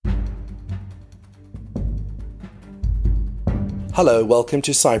Hello, welcome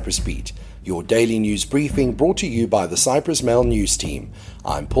to Cyprus Beat, your daily news briefing brought to you by the Cyprus Mail news team.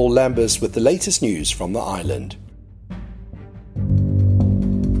 I'm Paul Lambus with the latest news from the island.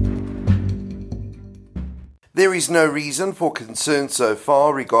 There is no reason for concern so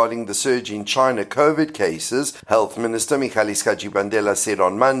far regarding the surge in China COVID cases, Health Minister Michalis Hadjibandella said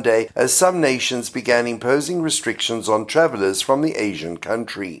on Monday, as some nations began imposing restrictions on travellers from the Asian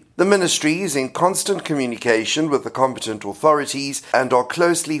country. The ministry is in constant communication with the competent authorities and are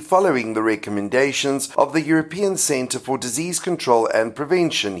closely following the recommendations of the European Centre for Disease Control and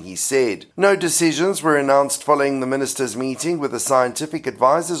Prevention, he said. No decisions were announced following the minister's meeting with the scientific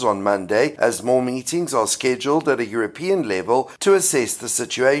advisors on Monday, as more meetings are scheduled at a European level to assess the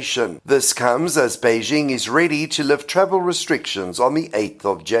situation. This comes as Beijing is ready to lift travel restrictions on the 8th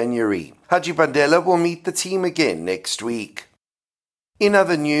of January. Hadjibandella will meet the team again next week. In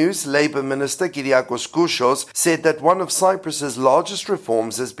other news, Labour Minister Kyriakos Kouchos said that one of Cyprus's largest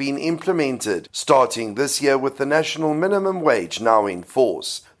reforms has been implemented, starting this year with the national minimum wage now in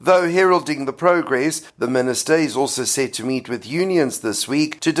force. Though heralding the progress, the minister is also set to meet with unions this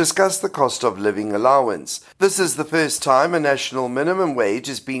week to discuss the cost of living allowance. This is the first time a national minimum wage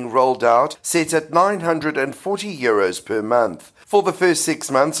is being rolled out, set at €940 per month. For the first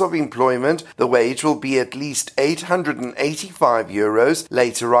 6 months of employment, the wage will be at least €885,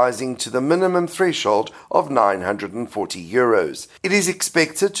 later rising to the minimum threshold of €940. It is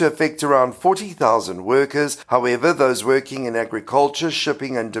expected to affect around 40,000 workers. However, those working in agriculture,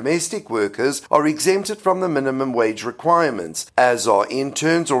 shipping and domestic workers are exempted from the minimum wage requirements, as are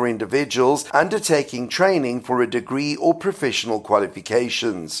interns or individuals undertaking training for a degree or professional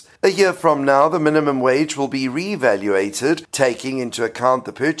qualifications. A year from now, the minimum wage will be re-evaluated, taking into account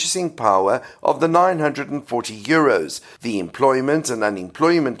the purchasing power of the €940, the employment and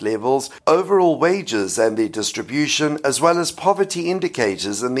unemployment levels, overall wages and their distribution, as well as poverty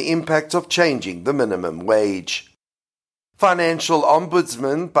indicators and the impact of changing the minimum wage. Financial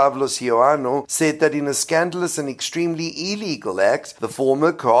Ombudsman Pavlos Ioannou said that in a scandalous and extremely illegal act, the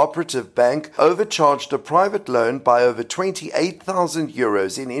former cooperative bank overcharged a private loan by over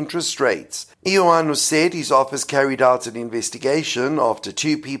 €28,000 in interest rates. Ioannou said his office carried out an investigation after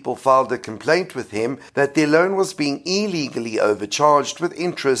two people filed a complaint with him that their loan was being illegally overcharged with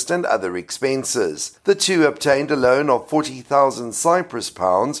interest and other expenses. The two obtained a loan of 40,000 Cyprus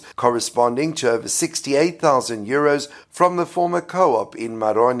pounds, corresponding to over €68,000 from the former co-op in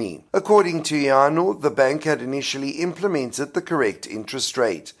Maroni. According to Ioannou, the bank had initially implemented the correct interest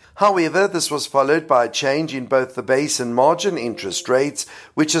rate. However, this was followed by a change in both the base and margin interest rates,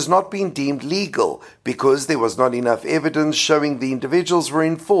 which has not been deemed legal because there was not enough evidence showing the individuals were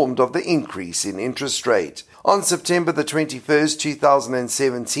informed of the increase in interest rate. On September the 21st,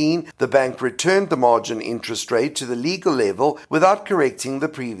 2017, the bank returned the margin interest rate to the legal level without correcting the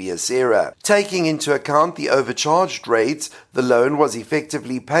previous error. Taking into account the overcharged rates, the loan was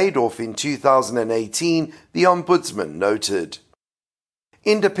effectively paid off in 2018, the Ombudsman noted.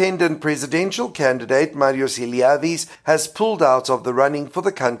 Independent presidential candidate Marios Iliadis has pulled out of the running for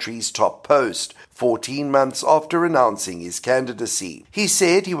the country's top post, 14 months after announcing his candidacy. He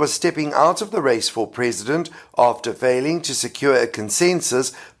said he was stepping out of the race for president after failing to secure a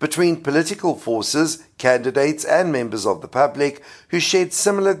consensus between political forces, candidates and members of the public who shared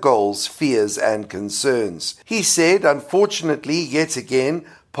similar goals, fears and concerns. He said, unfortunately, yet again,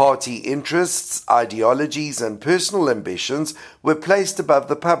 party interests, ideologies and personal ambitions were placed above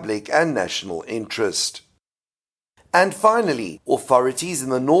the public and national interest. And finally, authorities in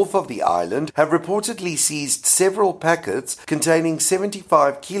the north of the island have reportedly seized several packets containing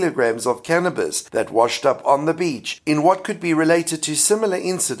 75 kilograms of cannabis that washed up on the beach in what could be related to similar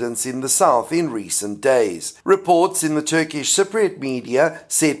incidents in the south in recent days. Reports in the Turkish Cypriot media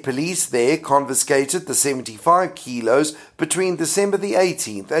said police there confiscated the 75 kilos between December the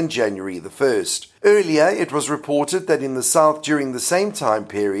 18th and January the 1st. Earlier, it was reported that in the south during the same time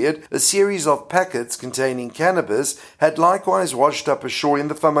period, a series of packets containing cannabis had likewise washed up ashore in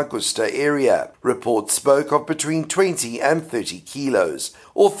the Famagusta area. Reports spoke of between 20 and 30 kilos.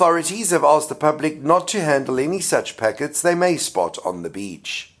 Authorities have asked the public not to handle any such packets they may spot on the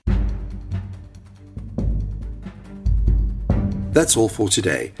beach. That's all for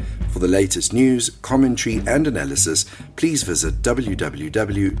today. For the latest news, commentary and analysis, please visit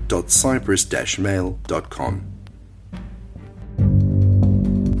www.cyprus-mail.com.